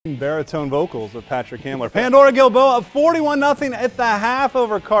Baritone vocals of Patrick Handler. Pandora Gilboa up 41-0 at the half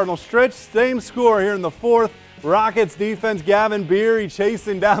over Cardinal Stritch. Same score here in the fourth. Rockets defense, Gavin Beery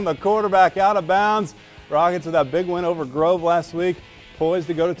chasing down the quarterback out of bounds. Rockets with that big win over Grove last week, poised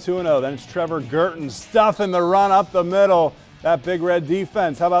to go to 2-0. Then it's Trevor Girton stuffing the run up the middle. That big red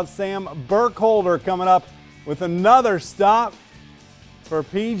defense. How about Sam Burkholder coming up with another stop? For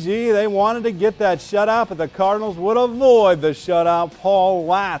PG, they wanted to get that shutout, but the Cardinals would avoid the shutout. Paul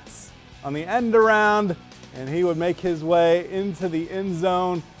Latz on the end around, and he would make his way into the end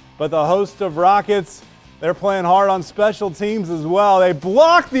zone. But the host of Rockets, they're playing hard on special teams as well. They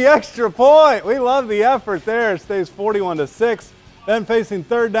blocked the extra point. We love the effort there. It stays 41-6. Then facing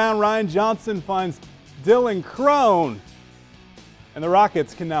third down, Ryan Johnson finds Dylan Crone. And the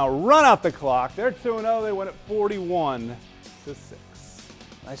Rockets can now run out the clock. They're 2-0. They win at 41-6.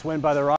 Nice win by the Rockets.